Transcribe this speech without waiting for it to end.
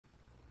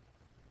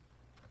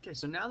Okay,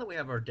 so now that we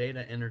have our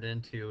data entered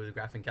into the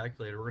graphing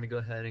calculator, we're going to go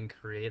ahead and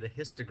create a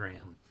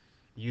histogram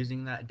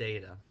using that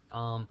data.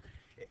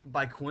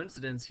 By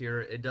coincidence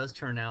here, it does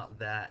turn out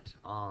that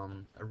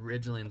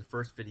originally in the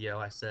first video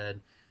I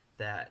said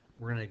that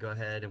we're going to go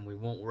ahead and we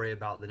won't worry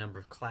about the number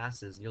of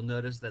classes. You'll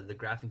notice that the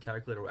graphing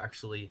calculator will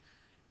actually,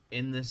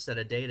 in this set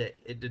of data,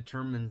 it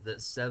determines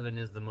that 7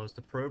 is the most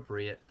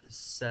appropriate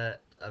set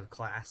of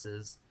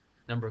classes,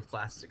 number of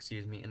classes,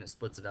 excuse me, and it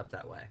splits it up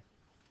that way.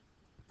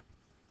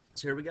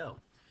 So here we go.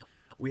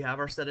 We have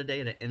our set of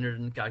data entered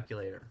in the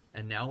calculator,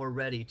 and now we're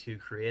ready to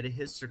create a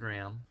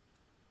histogram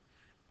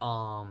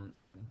um,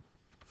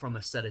 from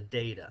a set of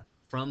data.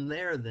 From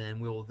there, then,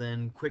 we will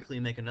then quickly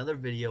make another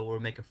video where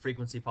we make a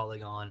frequency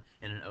polygon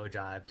and an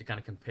ogive to kind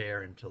of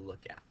compare and to look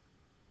at.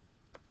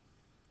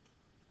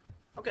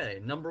 Okay,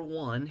 number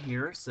 1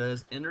 here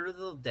says enter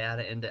the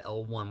data into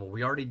L1. Well,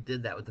 we already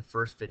did that with the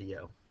first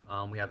video.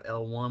 We have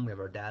L1, we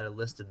have our data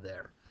listed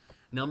there.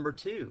 Number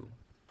 2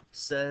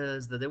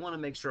 says that they want to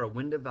make sure our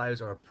window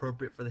values are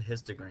appropriate for the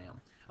histogram.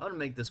 I want to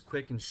make this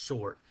quick and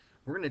short.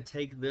 We're going to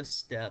take this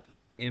step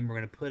and we're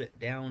going to put it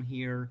down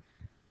here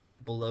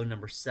below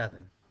number 7.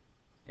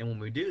 And when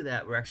we do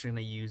that, we're actually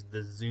going to use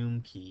the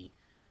zoom key.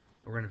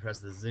 We're going to press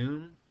the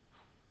zoom,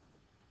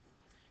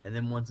 and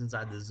then once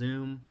inside the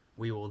zoom,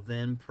 we will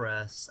then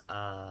press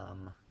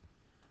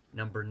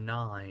number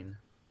 9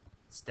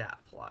 stat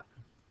plot.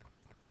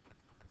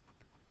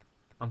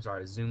 I'm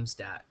sorry, zoom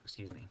stat,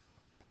 excuse me.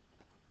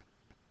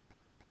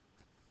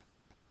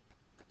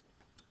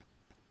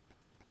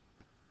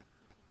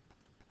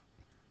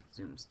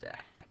 Zoom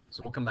stat.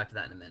 So we'll come back to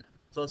that in a minute.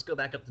 So let's go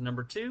back up to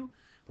number 2.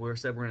 We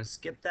said we're going to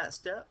skip that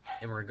step,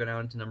 and we're going to go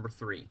down to number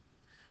 3.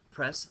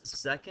 Press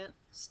second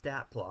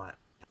stat plot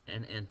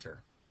and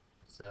enter.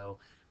 So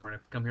we're going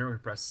to come here, we're going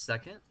to press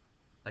second.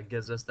 That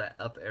gives us that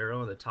up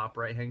arrow in the top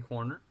right hand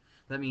corner.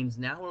 That means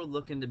now we're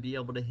looking to be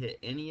able to hit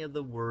any of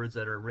the words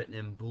that are written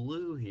in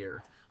blue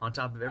here. On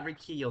top of every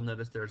key, you'll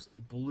notice there's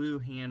blue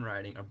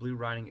handwriting, or blue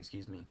writing,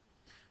 excuse me.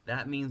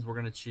 That means we're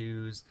going to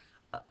choose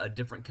a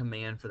different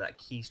command for that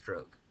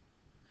keystroke.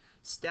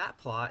 Stat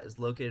plot is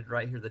located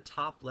right here, the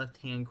top left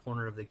hand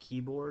corner of the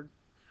keyboard.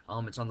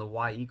 It's on the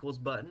Y equals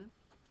button.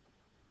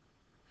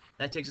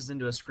 That takes us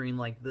into a screen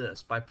like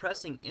this. By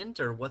pressing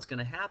enter, what's going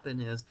to happen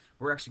is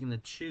we're actually going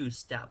to choose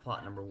stat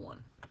plot number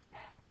 1.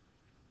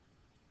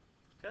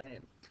 Okay.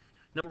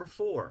 Number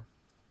 4,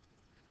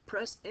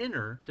 press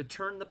enter to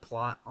turn the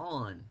plot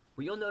on.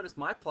 Well, you'll notice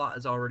my plot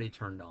is already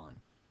turned on.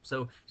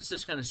 So just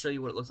to kind of show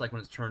you what it looks like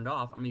when it's turned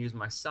off, I'm going to use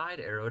my side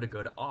arrow to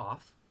go to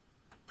off,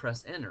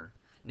 press enter.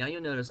 Now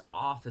you'll notice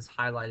off is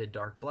highlighted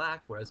dark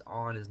black, whereas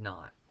on is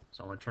not.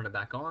 So I'm going to turn it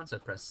back on, so I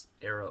press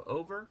arrow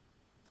over,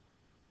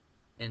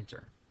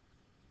 enter.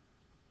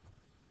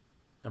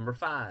 Number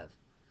 5,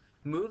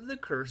 move the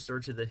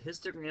cursor to the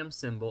histogram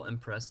symbol and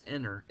press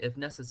enter if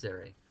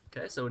necessary.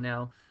 Okay, so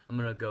now I'm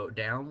going to go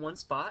down one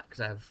spot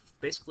because I have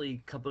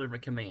basically a couple of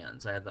different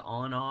commands. I have the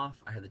on-off,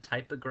 I have the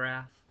type of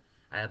graph,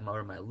 I have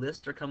where my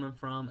lists are coming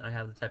from, and I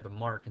have the type of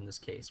mark in this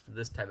case for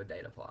this type of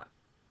data plot.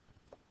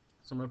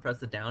 So I'm going to press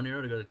the down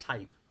arrow to go to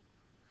type.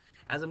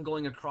 As I'm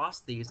going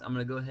across these, I'm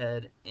going to go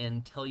ahead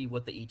and tell you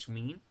what they each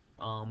mean.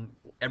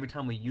 Every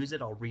time we use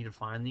it, I'll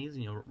redefine these,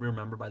 and you'll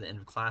remember by the end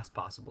of class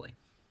possibly.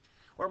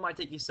 Or it might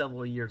take you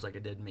several years like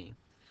it did me.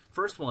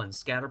 First one,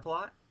 scatter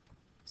plot.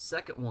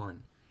 Second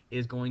one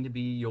is going to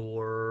be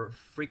your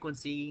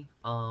frequency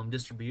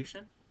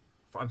distribution.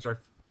 I'm sorry,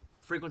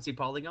 frequency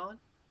polygon.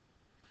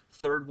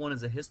 Third one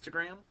is a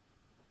histogram.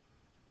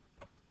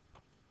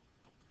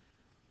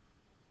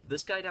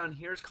 This guy down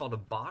here is called a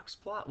box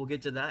plot. We'll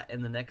get to that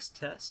in the next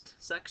test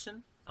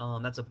section.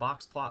 That's a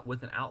box plot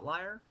with an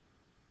outlier.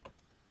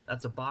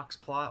 That's a box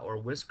plot or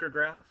whisker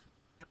graph.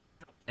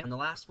 And the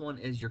last one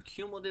is your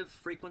cumulative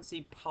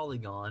frequency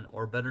polygon,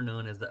 or better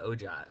known as the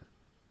ogive.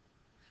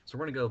 So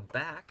we're going to go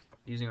back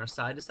using our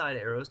side-to-side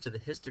arrows to the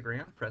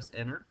histogram, press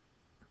enter.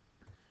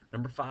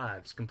 Number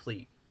 5 is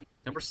complete.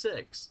 Number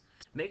 6,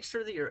 make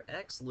sure that your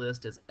X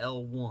list is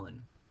L1.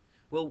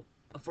 Well,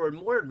 for a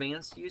more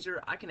advanced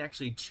user, I can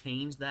actually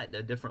change that to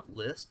a different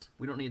list.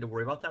 We don't need to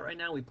worry about that right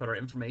now. We put our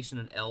information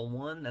in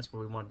L1, that's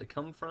where we want it to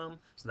come from,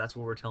 so that's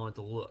where we're telling it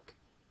to look.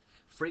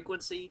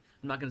 Frequency,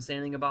 I'm not going to say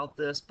anything about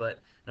this, but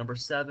number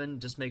 7,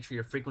 just make sure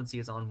your frequency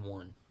is on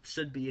 1.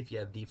 Should be if you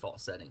have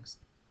default settings.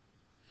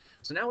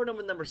 So now we're done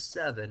with number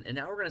 7, and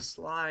now we're going to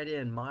slide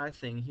in my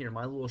thing here,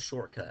 my little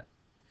shortcut.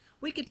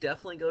 We could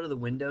definitely go to the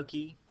window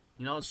key.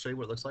 You know, I'll show you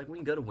what it looks like. We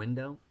can go to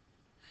window,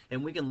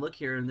 and we can look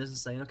here, and this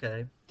is saying,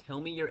 okay, tell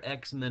me your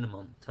X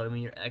minimum, tell me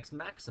your X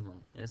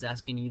maximum, and it's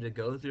asking you to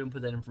go through and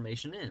put that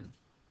information in.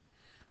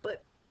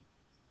 But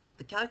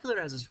the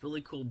calculator has this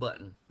really cool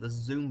button, the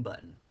zoom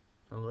button.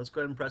 So let's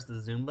go ahead and press the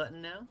zoom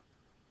button now.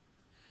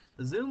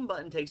 The zoom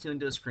button takes you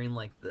into a screen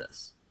like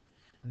this.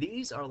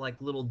 These are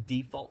like little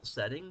default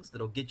settings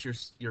that'll get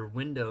your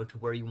window to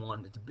where you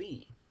want it to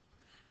be.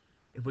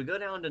 If we go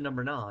down to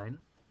number 9,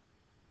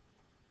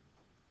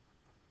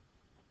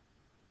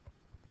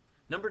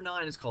 number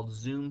 9 is called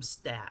zoom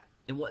stat.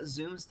 And what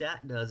zoom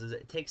stat does is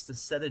it takes the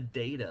set of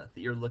data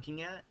that you're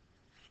looking at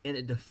and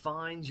it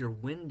defines your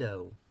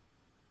window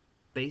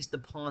based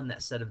upon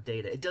that set of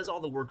data. It does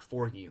all the work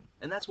for you,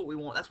 and that's what we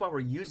want. That's why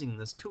we're using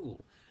this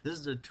tool. This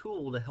is a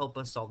tool to help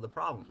us solve the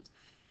problems.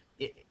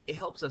 It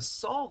helps us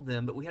solve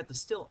them, but we have to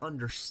still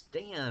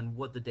understand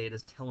what the data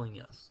is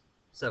telling us.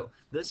 So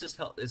this just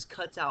this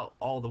cuts out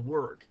all the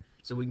work,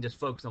 so we can just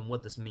focus on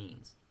what this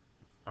means.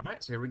 All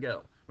right, so here we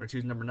go. We're gonna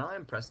choose number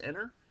 9, press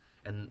enter,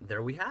 and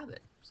there we have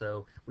it.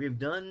 So we've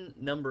done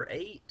number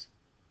 8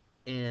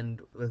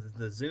 and with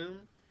the zoom,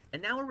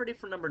 and now we're ready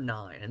for number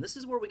 9, and this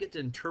is where we get to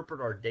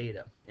interpret our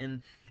data.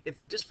 And if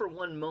just for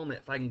one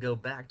moment, if I can go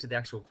back to the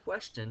actual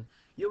question,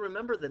 you'll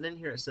remember that in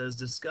here it says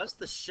discuss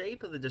the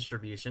shape of the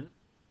distribution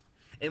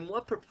and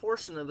what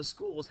proportion of the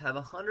schools have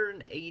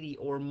 180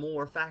 or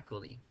more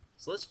faculty.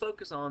 So let's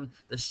focus on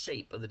the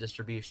shape of the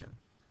distribution.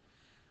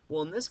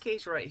 Well, in this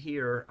case right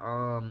here,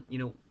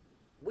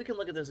 we can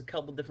look at this a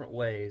couple different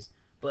ways,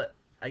 but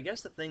I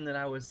guess the thing that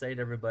I would say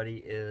to everybody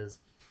is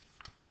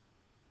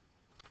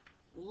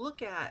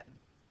look at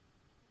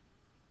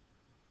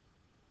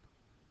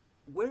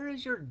where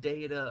is your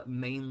data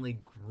mainly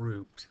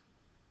grouped,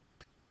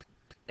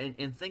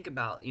 and think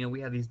about,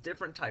 we have these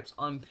different types.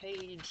 On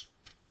page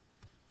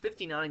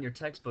 59 in your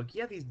textbook,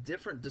 you have these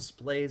different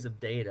displays of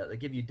data that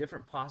give you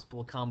different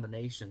possible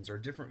combinations or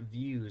different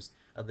views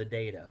of the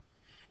data.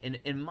 And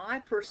in my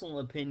personal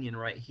opinion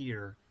right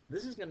here,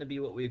 this is going to be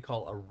what we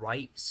call a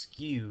right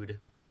skewed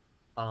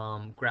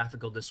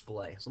graphical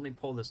display. So let me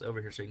pull this over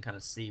here so you can kind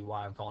of see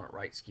why I'm calling it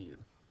right skewed.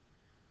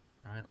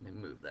 All right, let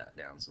me move that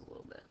down just a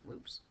little bit.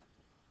 Oops.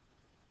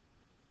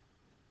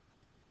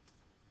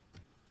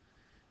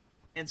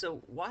 And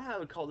so why I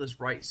would call this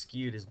right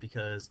skewed is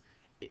because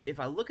if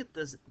I look at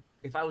this,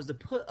 if I was to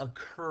put a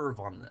curve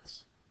on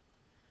this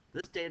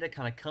data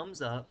kind of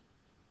comes up,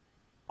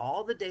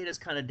 all the data is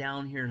kind of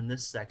down here in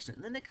this section,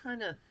 and then it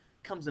kind of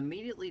comes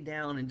immediately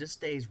down and just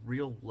stays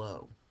real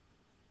low.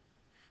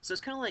 So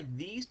it's kind of like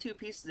these two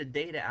pieces of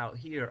data out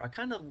here are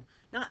kind of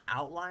not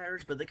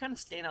outliers, but they kind of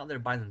stand out there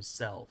by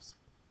themselves.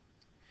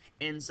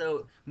 And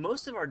so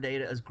most of our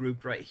data is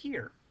grouped right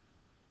here.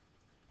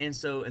 And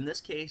so in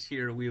this case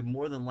here, we would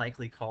more than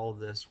likely call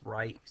this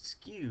right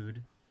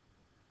skewed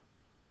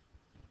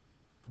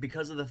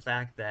because of the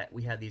fact that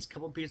we have these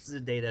couple pieces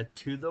of data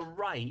to the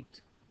right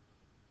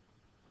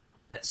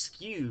that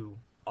skew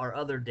our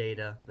other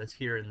data that's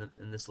here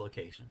in this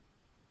location.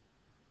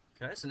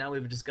 Okay, so now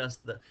we've discussed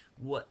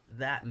what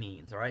that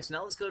means. All right, so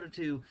now let's go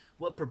to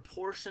what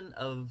proportion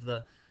of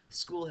the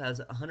school has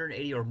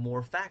 180 or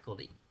more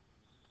faculty.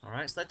 All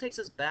right, so that takes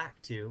us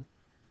back to,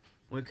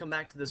 when we come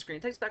back to the screen,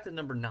 it takes us back to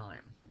number 9.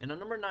 And on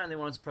number 9, they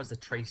want us to press the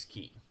trace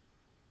key.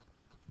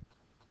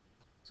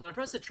 So when I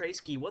press the trace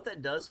key, what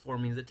that does for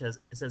me is it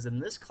says in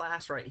this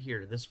class right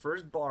here, this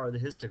first bar of the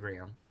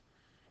histogram,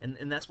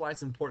 and that's why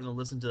it's important to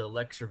listen to the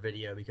lecture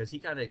video, because he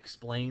kind of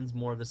explains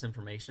more of this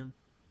information.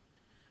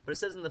 But it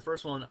says in the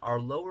first one,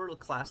 our lower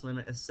class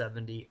limit is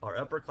 70, our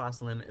upper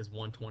class limit is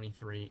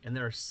 123, and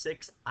there are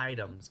 6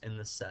 items in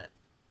this set.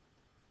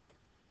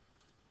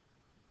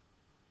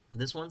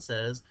 This one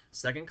says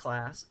second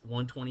class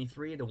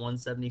 123 to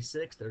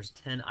 176. There's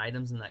 10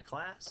 items in that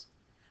class.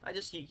 I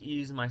just keep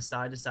using my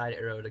side-to-side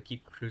arrow to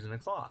keep cruising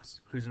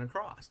across.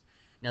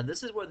 Now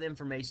this is where the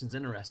information is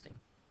interesting,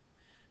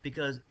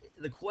 because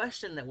the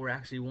question that we're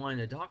actually wanting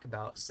to talk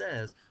about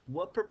says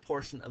what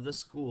proportion of the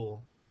schools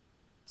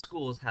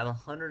have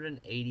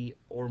 180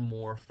 or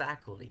more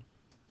faculty.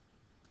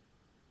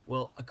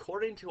 Well,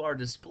 according to our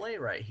display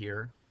right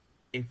here,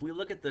 if we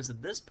look at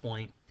this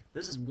point,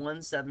 this is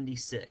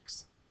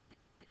 176.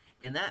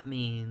 And that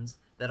means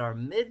that our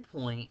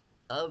midpoint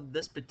of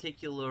this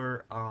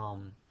particular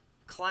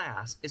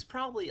class is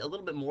probably a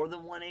little bit more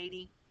than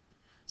 180.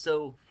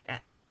 So,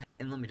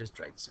 and let me just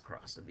drag this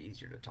across, it'll be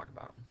easier to talk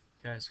about.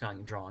 Okay, just kind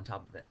of draw on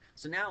top of it.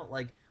 So now,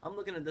 like, I'm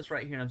looking at this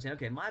right here and I'm saying,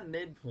 okay, my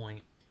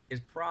midpoint is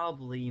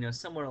probably,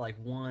 somewhere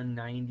like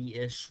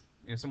 190-ish,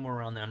 somewhere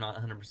around there. I'm not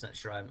 100%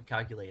 sure, I haven't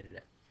calculated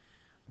it.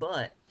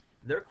 But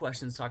their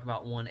questions talk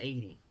about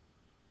 180.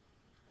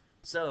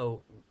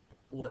 So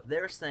what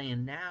they're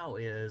saying now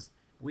is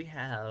we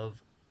have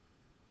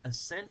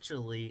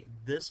essentially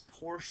this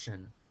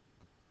portion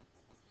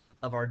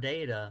of our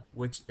data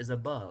which is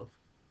above.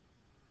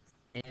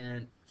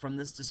 And from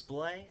this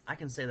display, I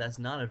can say that's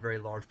not a very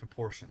large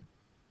proportion.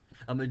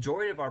 A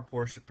majority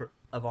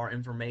of our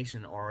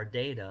information or our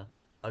data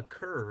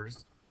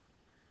occurs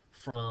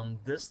from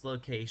this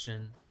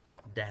location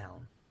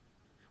down.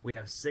 We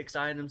have 6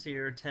 items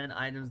here, 10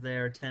 items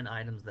there, 10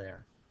 items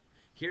there.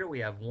 Here we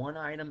have 1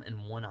 item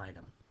and 1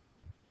 item.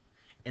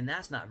 And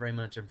that's not very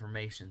much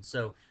information.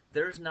 So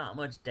there's not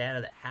much data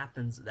that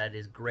happens that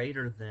is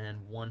greater than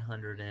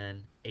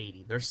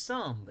 180. There's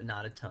some, but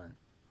not a ton.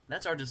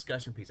 That's our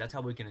discussion piece. That's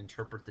how we can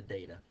interpret the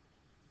data.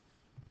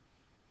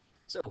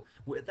 So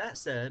with that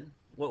said,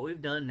 what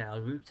we've done now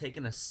is we've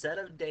taken a set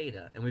of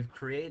data and we've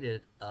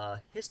created a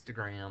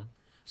histogram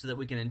so that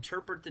we can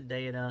interpret the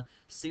data,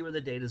 see where the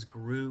data is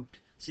grouped,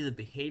 see the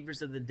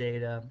behaviors of the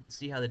data,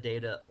 see how the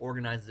data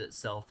organizes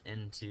itself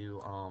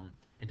into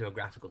a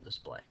graphical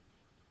display.